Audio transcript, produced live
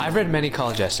I've read many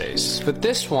college essays, but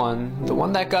this one, the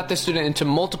one that got the student into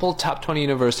multiple top 20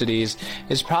 universities,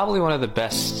 is probably one of the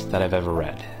best that I've ever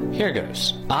read. Here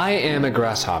goes. I am a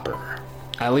grasshopper.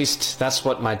 At least, that's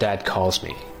what my dad calls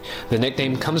me. The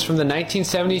nickname comes from the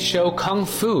 1970s show Kung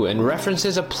Fu and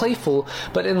references a playful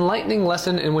but enlightening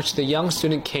lesson in which the young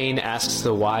student Caine asks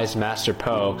the wise Master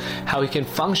Po how he can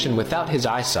function without his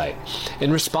eyesight.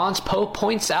 In response, Po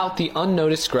points out the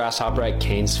unnoticed grasshopper at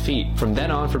Caine's feet. From then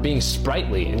on, for being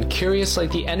sprightly and curious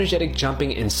like the energetic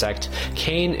jumping insect,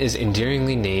 Caine is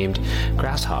endearingly named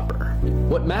Grasshopper.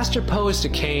 What Master Po is to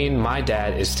Caine, my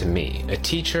dad is to me, a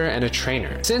teacher and a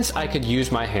trainer. Since I could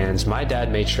use my hands, my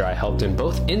dad made sure I helped him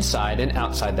both inside and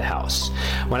outside the house.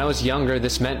 When I was younger,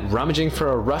 this meant rummaging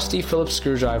for a rusty Phillips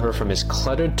screwdriver from his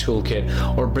cluttered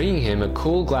toolkit or bringing him a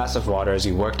cool glass of water as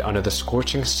he worked under the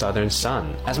scorching southern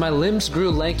sun. As my limbs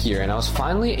grew lankier and I was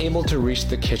finally able to reach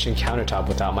the kitchen countertop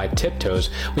without my tiptoes,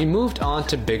 we moved on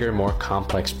to bigger, more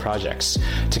complex projects.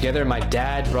 Together, my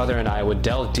dad, brother, and I would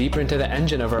delve deeper into the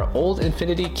engine of our old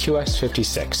Infiniti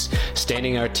QX56,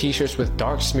 staining our t-shirts with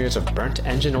dark smears of burnt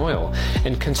engine oil,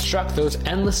 and construct those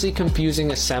endlessly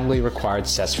confusing assembly required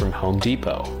sets from Home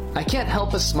Depot. I can't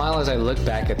help but smile as I look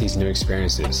back at these new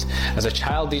experiences. As a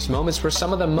child, these moments were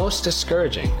some of the most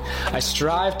discouraging. I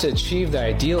strived to achieve the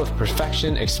ideal of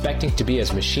perfection, expecting to be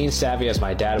as machine savvy as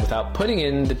my dad without putting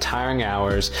in the tiring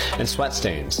hours and sweat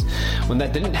stains. When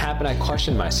that didn't happen, I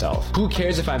questioned myself. Who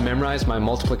cares if I memorized my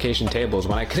multiplication tables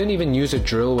when I couldn't even use a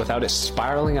drill without it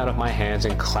spiraling out of my hands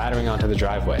and clattering onto the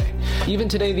driveway? Even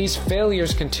today, these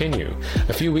failures continue.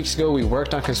 A few weeks ago, we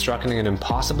worked on constructing an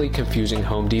impossibly confusing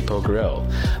Home Depot grill.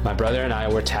 My brother and I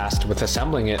were tasked with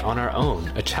assembling it on our own,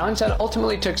 a challenge that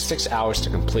ultimately took 6 hours to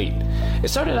complete. It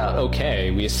started out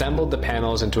okay. We assembled the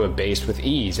panels into a base with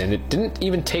ease, and it didn't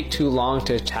even take too long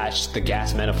to attach the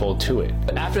gas manifold to it.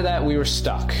 But after that, we were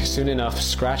stuck. Soon enough,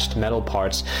 scratched metal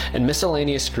parts and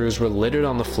miscellaneous screws were littered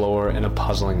on the floor in a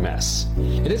puzzling mess.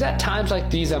 It is at times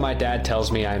like these that my dad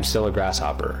tells me I am still a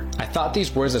grasshopper. I thought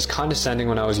these words as condescending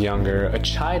when I was younger, a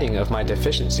chiding of my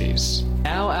deficiencies.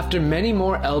 Now, after many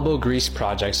more elbow grease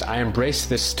projects, I embrace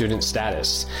this student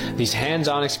status. These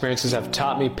hands-on experiences have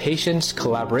taught me patience,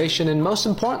 collaboration, and most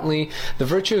importantly, the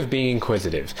virtue of being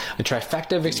inquisitive, a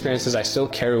trifecta of experiences I still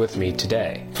carry with me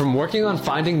today. From working on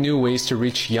finding new ways to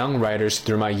reach young writers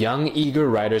through my Young Eager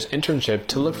Writers internship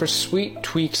to look for sweet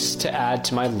tweaks to add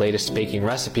to my latest baking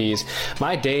recipes,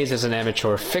 my days as an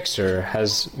amateur fixer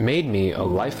has made me a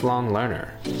lifelong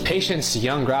learner. Patience,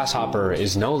 young grasshopper,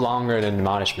 is no longer an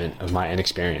admonishment of my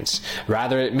inexperience.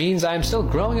 Rather, it means I am still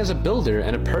growing as a builder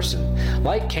and a person.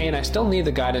 Like Caine, I still need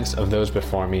the guidance of those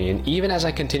before me, and even as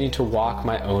I continue to walk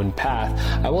my own path,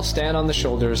 I will stand on the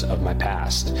shoulders of my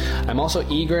past. I'm also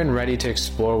eager and ready to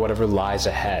explore whatever lies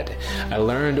ahead. I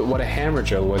learned what a hammer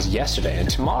drill was yesterday, and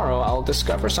tomorrow I'll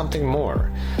discover something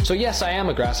more. So yes, I am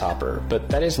a grasshopper, but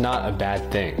that is not a bad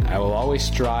thing. I will always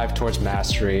strive towards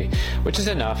mastery, which is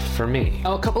enough for me.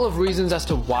 Now, a couple of reasons as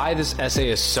to why this essay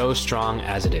is so strong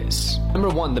as it is. Number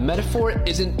one, the metaphor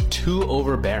isn't too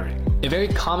overbearing. A very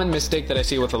common mistake that I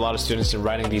see with a lot of students in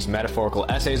writing these metaphorical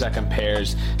essays that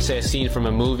compares, say, a scene from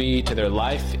a movie to their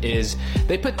life is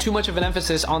they put too much of an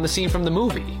emphasis on the scene from the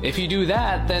movie. If you do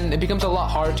that, then it becomes a lot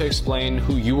harder to explain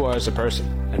who you are as a person,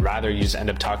 and rather you just end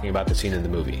up talking about the scene in the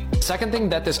movie. Second thing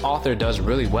that this author does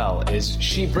really well is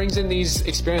she brings in these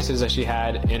experiences that she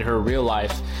had in her real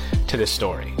life to this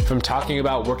story. From talking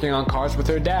about working on cars with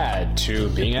her dad to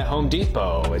being at Home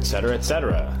Depot, etc.,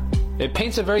 etc. It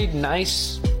paints a very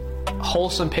nice,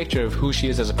 wholesome picture of who she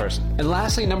is as a person. And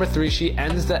lastly, number three, she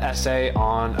ends the essay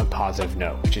on a positive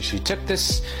note, which is she took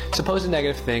this supposed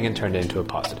negative thing and turned it into a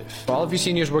positive. For all of you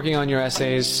seniors working on your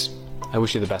essays, I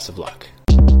wish you the best of luck.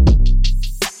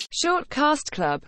 Short Cast Club